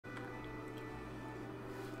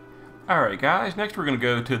Alright guys, next we're going to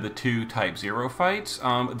go to the two Type 0 fights.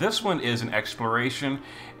 This one is an exploration,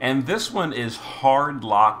 and this one is hard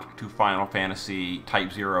locked to Final Fantasy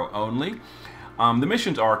Type 0 only. The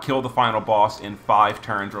missions are kill the final boss in 5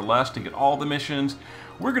 turns or less to get all the missions.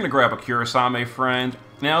 We're going to grab a Kurosame friend.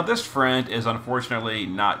 Now this friend is unfortunately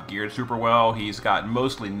not geared super well. He's got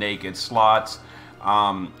mostly naked slots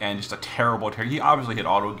and just a terrible. He obviously hit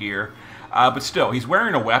auto gear, but still, he's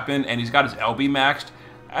wearing a weapon and he's got his LB maxed.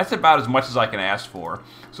 That's about as much as I can ask for.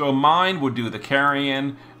 So mine would do the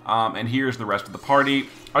carrying, and here's the rest of the party.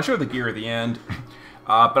 I'll show the gear at the end,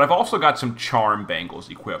 but I've also got some charm bangles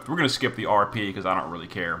equipped. We're going to skip the RP because I don't really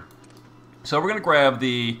care. So we're going to grab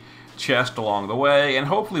the chest along the way, and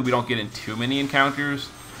hopefully we don't get in too many encounters.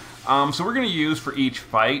 So we're going to use for each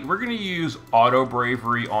fight, we're going to use Auto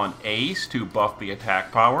Bravery on Ace to buff the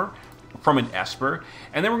attack power from an Esper,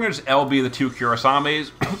 and then we're going to just LB the two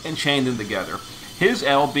Kurosames and chain them together. His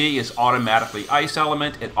LB is automatically Ice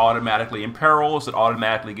Element, it automatically imperils, it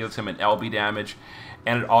automatically gives him an LB damage,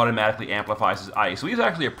 and it automatically amplifies his Ice. So he's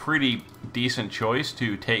actually a pretty decent choice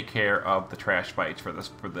to take care of the trash fights for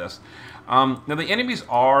this. Now the enemies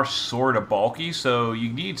are sort of bulky, so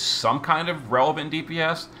you need some kind of relevant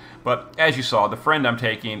DPS, but as you saw, the friend I'm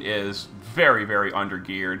taking is very, very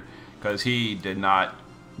under-geared, because he did not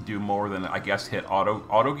do more than, I guess, hit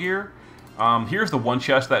auto gear. Here's the one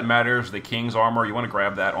chest that matters, the King's Armor. You want to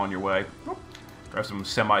grab that on your way. Grab some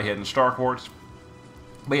semi-hidden Star Quartz.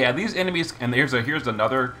 But yeah, these enemies, and here's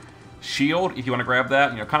another shield, if you want to grab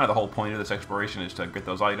that. You know, kind of the whole point of this exploration is to get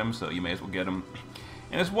those items, so you may as well get them.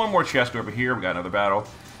 And there's one more chest over here. We got another battle.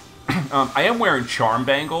 I am wearing charm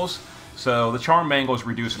bangles, so the charm bangles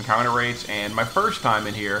reduce encounter rates, and my first time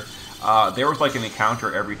in here, there was like an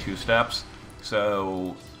encounter every 2 steps,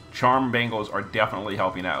 so charm bangles are definitely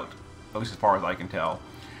helping out. At least as far as I can tell.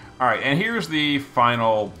 Alright, and here's the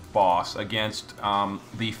final boss against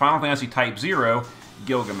the Final Fantasy Type 0,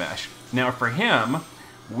 Gilgamesh. Now for him,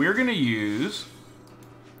 we're going to use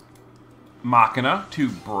Machina to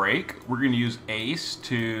break. We're going to use Ace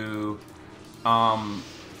to,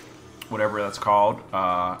 whatever that's called.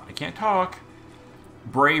 I can't talk.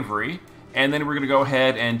 Bravery. And then we're going to go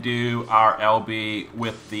ahead and do our LB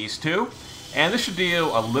with these two. And this should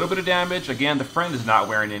deal a little bit of damage. Again, the friend is not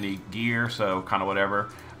wearing any gear, so kind of whatever.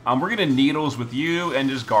 We're going to Needles with you and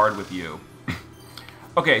just Guard with you.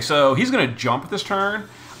 Okay, so he's going to jump this turn.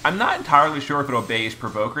 I'm not entirely sure if it obeys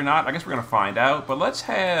Provoke or not. I guess we're going to find out. But let's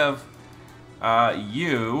have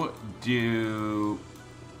you do...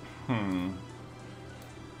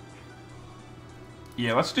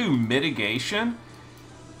 Yeah, let's do Mitigation.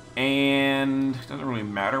 And it doesn't really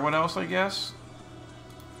matter what else, I guess.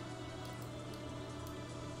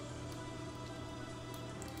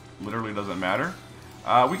 Literally doesn't matter.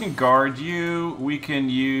 We can guard you. We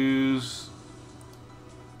can use...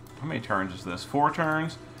 How many turns is this? 4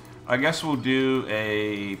 turns? I guess we'll do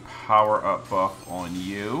a power-up buff on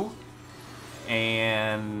you.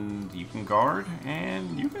 And you can guard.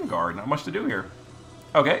 And you can guard. Not much to do here.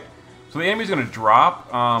 Okay. So the enemy's going to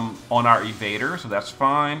drop on our evader, so that's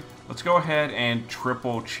fine. Let's go ahead and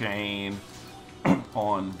triple chain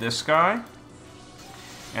on this guy.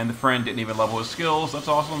 And the friend didn't even level his skills. That's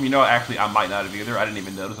awesome. You know, actually, I might not have either. I didn't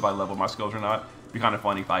even notice if I leveled my skills or not. It'd be kind of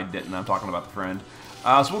funny if I didn't. I'm talking about the friend.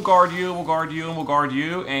 So we'll guard you, we'll guard you, and we'll guard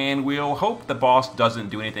you. And we'll hope the boss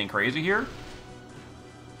doesn't do anything crazy here.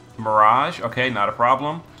 Mirage. Okay, not a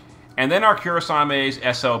problem. And then our Kurosame's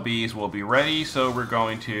SLBs will be ready. So we're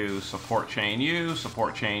going to support chain you,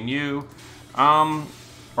 support chain you. Or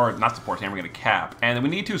not support chain, we're going to cap. And then we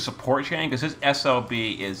need to support chain because his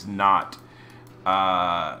SLB is not...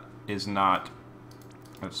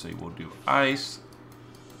 let's see, we'll do Ice,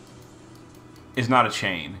 is not a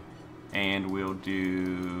chain, and we'll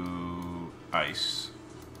do Ice.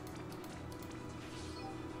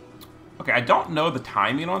 Okay, I don't know the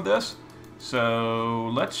timing on this, so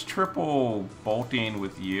let's triple bolting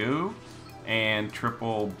with you, and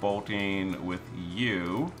triple bolting with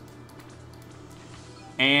you,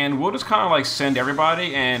 and we'll just kind of like send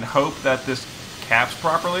everybody and hope that this caps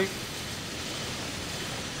properly.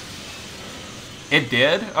 It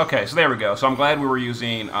did? Okay, so there we go. So I'm glad we were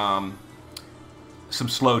using some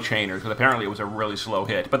slow chainers, because apparently it was a really slow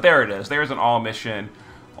hit. But there it is. There's an all mission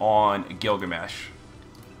on Gilgamesh.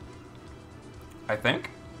 I think.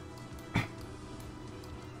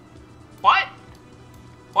 What?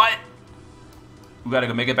 What? We gotta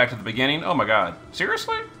go make it back to the beginning? Oh my god.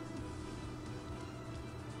 Seriously?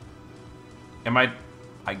 Am I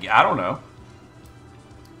don't know.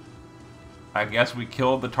 I guess we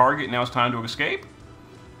killed the target, now it's time to escape?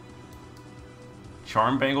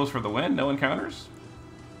 Charm bangles for the win, no encounters?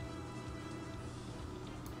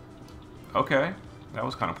 Okay. That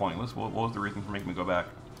was kind of pointless. What was the reason for making me go back?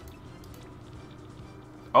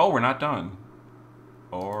 Oh, we're not done.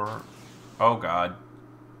 Or... Oh, God.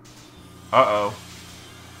 Uh-oh.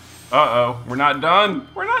 Uh-oh. We're not done.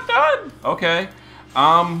 We're not done. Okay.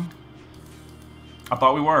 I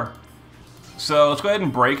thought we were. So let's go ahead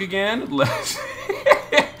and break again. Let's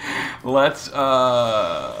let's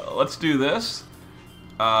do this.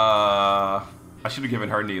 I should have given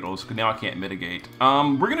her needles, because now I can't mitigate.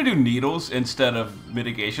 We're gonna do needles instead of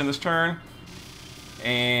mitigation this turn.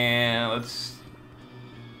 And let's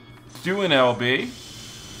do an LB.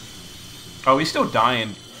 Oh, he's still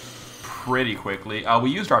dying pretty quickly. We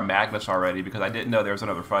used our Magnus already because I didn't know there was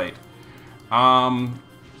another fight.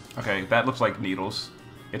 Okay, that looks like needles.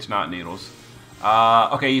 It's not needles.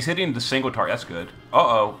 Okay, he's hitting the single target. That's good.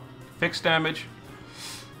 Uh-oh. Fixed damage.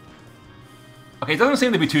 Okay, it doesn't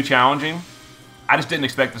seem to be too challenging. I just didn't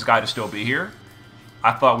expect this guy to still be here.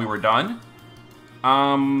 I thought we were done.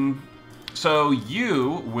 So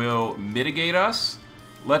you will mitigate us.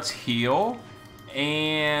 Let's heal.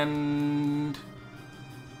 And...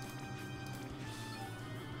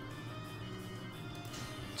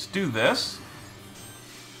 let's do this.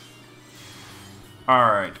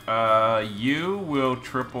 Alright, you will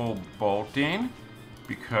triple bolting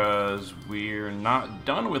because we're not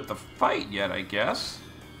done with the fight yet, I guess.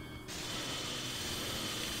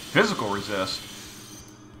 Physical resist.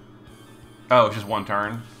 Oh, it's just one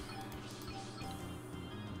turn.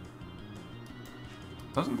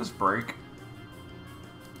 Doesn't this break?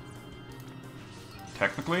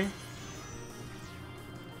 Technically?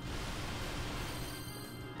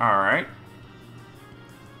 Alright.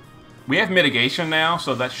 We have mitigation now,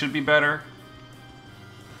 so that should be better.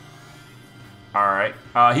 Alright.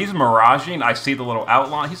 He's miraging. I see the little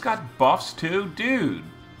outline. He's got buffs too? Dude.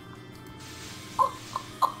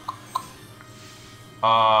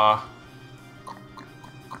 I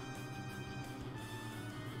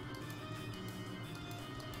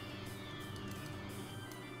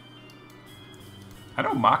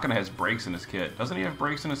know Machina has brakes in his kit. Doesn't he have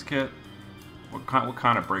brakes in his kit? What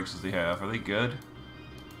kind of brakes does he have? Are they good?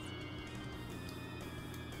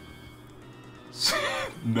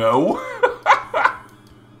 No.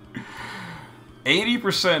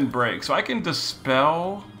 80% break. So I can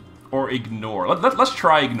dispel or ignore. Let's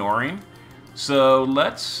try ignoring. So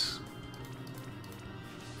let's...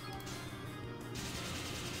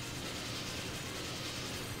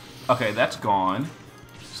 okay, that's gone.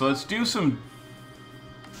 So let's do some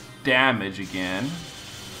damage again.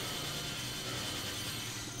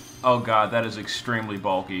 Oh god, that is extremely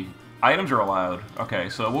bulky. Items are allowed. Okay,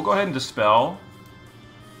 so we'll go ahead and dispel.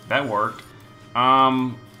 That worked.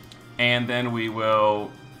 And then we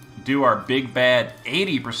will do our big bad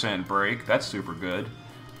 80% break. That's super good.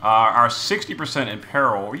 Our 60% in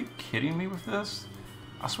peril. Are you kidding me with this?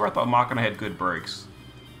 I swear I thought Machina had good breaks.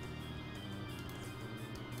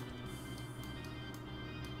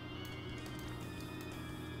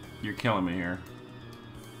 You're killing me here.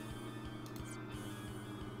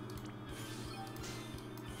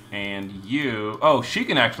 And you... oh, she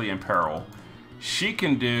can actually imperil. She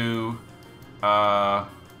can do...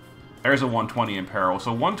 there's a 120 imperil.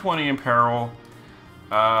 So 120 imperil.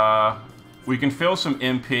 We can fill some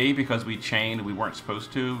MP because we chained. We weren't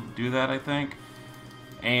supposed to do that, I think.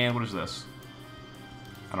 And what is this?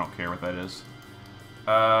 I don't care what that is.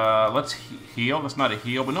 Let's heal. That's not a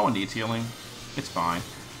heal, but no one needs healing. It's fine.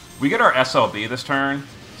 We get our SLB this turn,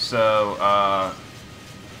 so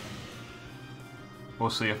we'll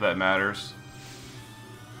see if that matters.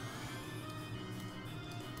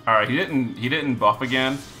 All right, he didn't buff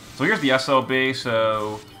again. So here's the SLB.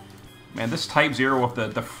 So, man, this Type 0 with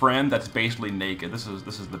the friend that's basically naked. This is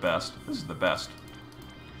the best. This is the best.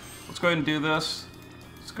 Let's go ahead and do this.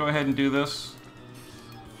 Let's go ahead and do this.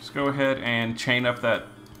 Let's go ahead and chain up that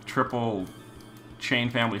triple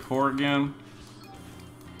chain family 4 again.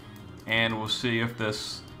 And we'll see if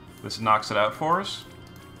this knocks it out for us.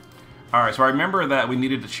 Alright, so I remember that we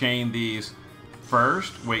needed to chain these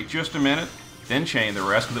first. Wait just a minute. Then chain the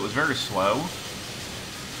rest because it was very slow.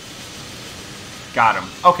 Got him.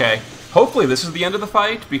 Okay. Hopefully this is the end of the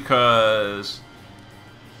fight because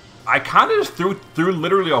I kind of just threw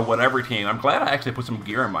literally on whatever team. I'm glad I actually put some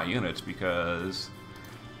gear in my units because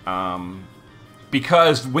when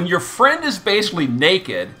your friend is basically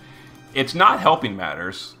naked, it's not helping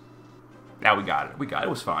matters. Now we got it. We got it. It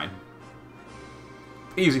was fine.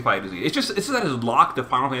 Easy fight is easy. It's just that it's locked to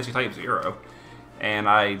Final Fantasy Type 0, and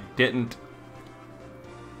I did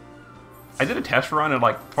a test run and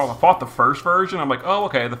fought the first version. I'm like, oh,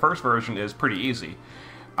 okay, the first version is pretty easy.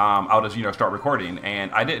 I'll just start recording,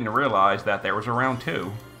 and I didn't realize that there was a round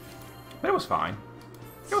 2. But it was fine.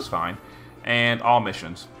 It was fine. And all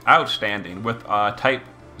missions. Outstanding. With Type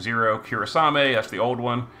 0 Kurosame, that's the old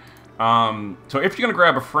one. So if you're going to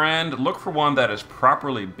grab a friend, look for one that is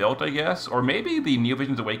properly built, I guess. Or maybe the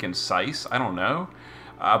Neovisions Awakened Seiss, I don't know.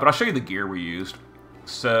 But I'll show you the gear we used.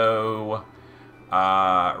 So,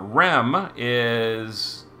 Rem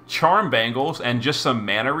is Charm Bangles and just some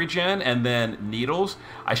mana regen, and then Needles.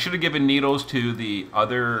 I should have given Needles to the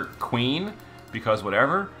other Queen, because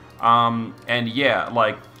whatever. And yeah,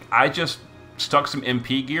 like, I just stuck some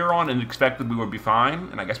MP gear on and expected we would be fine,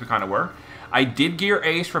 and I guess we kind of were. I did gear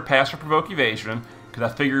Ace for Passive Provoke Evasion, because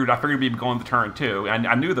I figured we'd be going to turn 2, and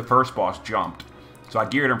I knew the first boss jumped, so I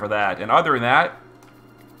geared him for that. And other than that,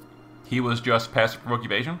 he was just Passive Provoke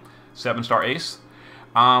Evasion, 7-star Ace.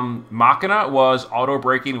 Machina was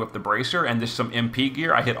auto-breaking with the Bracer, and just some MP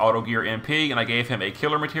gear. I hit auto gear MP, and I gave him a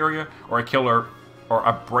killer materia, or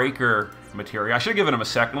a breaker materia. I should have given him a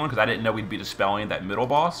second one, because I didn't know we'd be dispelling that middle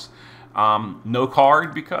boss. No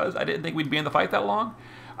card, because I didn't think we'd be in the fight that long.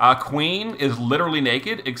 Queen is literally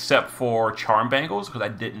naked, except for Charm Bangles, because I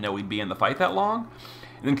didn't know we'd be in the fight that long.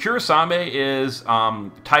 And then Kurosame is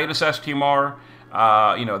Titus STMR,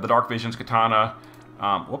 the Dark Visions Katana,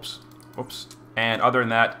 whoops. And other than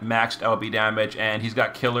that, maxed LB damage, and he's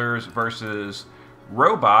got killers versus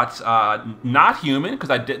robots, not human, because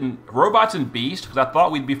I didn't, robots and beast, because I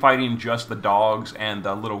thought we'd be fighting just the dogs and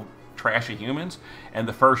the little trashy humans, and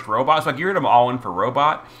the first robot, so I geared them all in for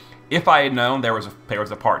robot. If I had known there was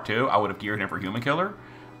a part 2, I would have geared him for human killer,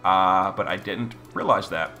 but I didn't realize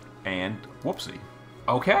that, and whoopsie.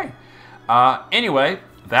 Okay. Anyway,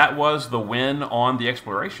 that was the win on the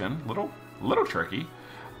exploration. Little tricky,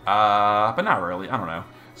 but not really. I don't know.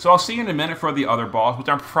 So I'll see you in a minute for the other boss, which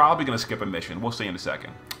I'm probably going to skip a mission. We'll see in a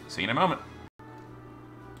second. See you in a moment.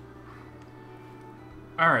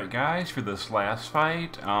 Alright guys, for this last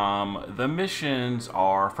fight, the missions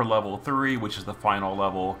are for level 3, which is the final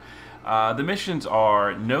level. The missions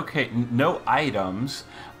are no items,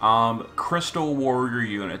 Crystal Warrior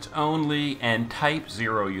units only, and Type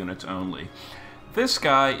 0 units only. This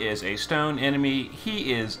guy is a stone enemy.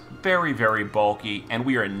 He is very, very bulky, and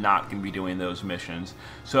we are not going to be doing those missions.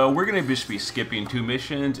 So we're going to just be skipping 2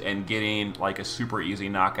 missions and getting like a super easy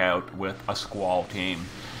knockout with a Squall team.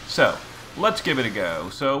 So, let's give it a go.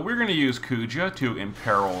 So we're going to use Kuja to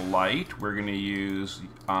Imperil Light. We're going to use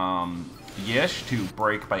Yish to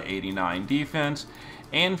break by 89 defense.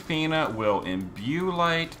 And Fina will Imbue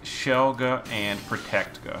Light, Shelga, and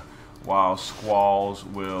Protectga. While Squalls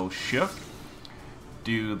will shift,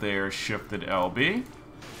 do their shifted LB.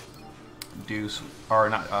 Diosius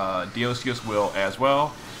will as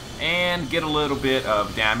well. And get a little bit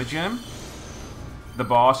of damage in. The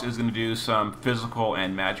boss is going to do some physical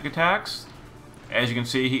and magic attacks. As you can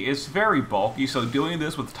see, he is very bulky, so doing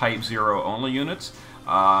this with Type 0 only units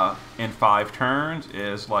in 5 turns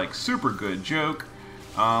is like super good joke.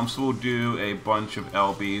 So we'll do a bunch of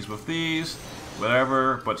LBs with these,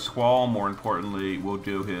 whatever, but Squall, more importantly, will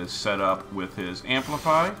do his setup with his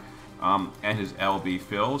Amplify and his LB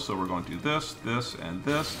fill. So we're going to do this, this, and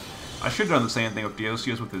this. I should have done the same thing with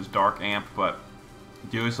Diosius with his Dark Amp, but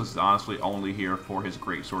Diosius is honestly only here for his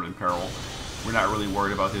Greatsword in Peril. We're not really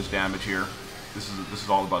worried about his damage here. This is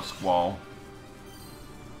all about Squall.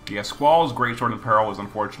 Yeah, Squall's Greatsword in Peril is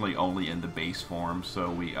unfortunately only in the base form, so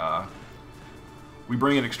we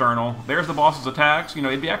bring it external. There's the boss's attacks. You know,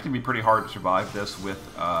 it'd actually be pretty hard to survive this with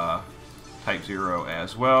Type 0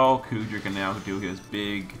 as well. Kuja can now do his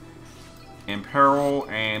big Imperil,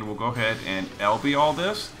 and we'll go ahead and LB all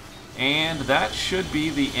this. And that should be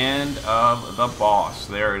the end of the boss.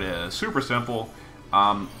 There it is. Super simple.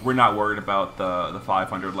 We're not worried about the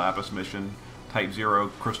 500 Lapis mission. Type 0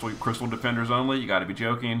 crystal defenders only. You got to be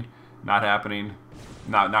joking. Not happening.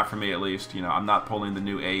 Not for me at least. You know, I'm not pulling the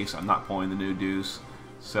new Ace. I'm not pulling the new Deuce.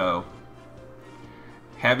 So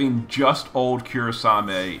having just old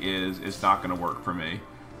Kurosame is not going to work for me.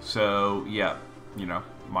 So yeah, you know,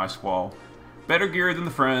 my Squall. Better gear than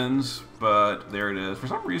the friends, but there it is. For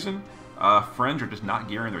some reason, friends are just not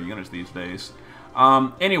gearing their units these days.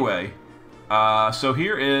 Anyway, so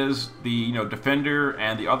here is the defender,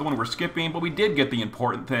 and the other one we're skipping, but we did get the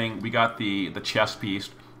important thing. We got the chess piece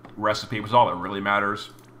recipe, which is all that really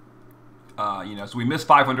matters. So we missed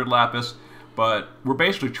 500 Lapis, but we're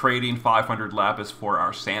basically trading 500 Lapis for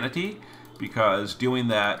our sanity, because doing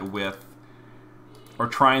that with, or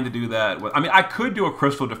trying to do that with, I mean, I could do a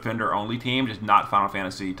Crystal Defender only team, just not Final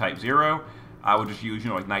Fantasy Type 0. I would just use,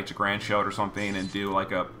 like Knights of Grand Shield or something and do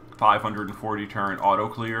like a 540 turn auto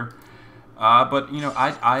clear. But,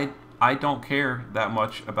 I don't care that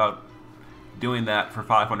much about doing that for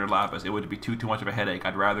 500 lapis. It would be too much of a headache.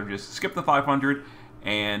 I'd rather just skip the 500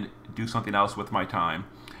 and do something else with my time.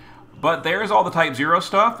 But there's all the Type 0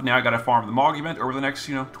 stuff. Now I gotta farm the Monument over the next,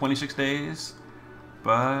 26 days.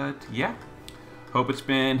 But yeah, hope it's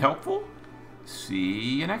been helpful. See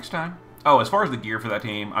you next time. Oh, as far as the gear for that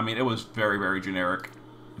team, I mean, it was very, very generic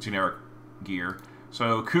gear.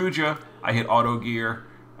 So Kuja, I hit auto gear.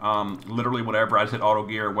 Literally whatever, I just hit auto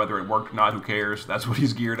gear. Whether it worked or not, who cares? That's what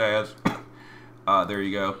he's geared as. There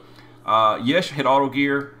you go. Yish hit auto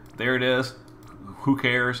gear. There it is. Who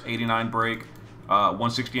cares? 89 break.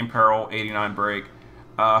 160 in peril, 89 break.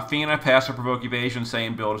 Fina, passive provoke evasion,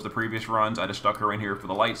 same build as the previous runs. I just stuck her in here for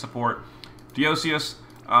the light support. Diosius,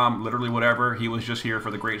 literally whatever. He was just here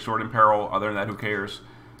for the great sword in peril. Other than that, who cares?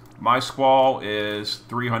 My Squall is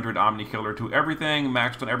 300 Omni Killer to everything,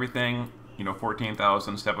 maxed on everything.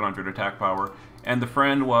 14,700 attack power. And the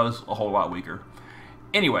friend was a whole lot weaker.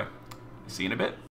 Anyway, see you in a bit.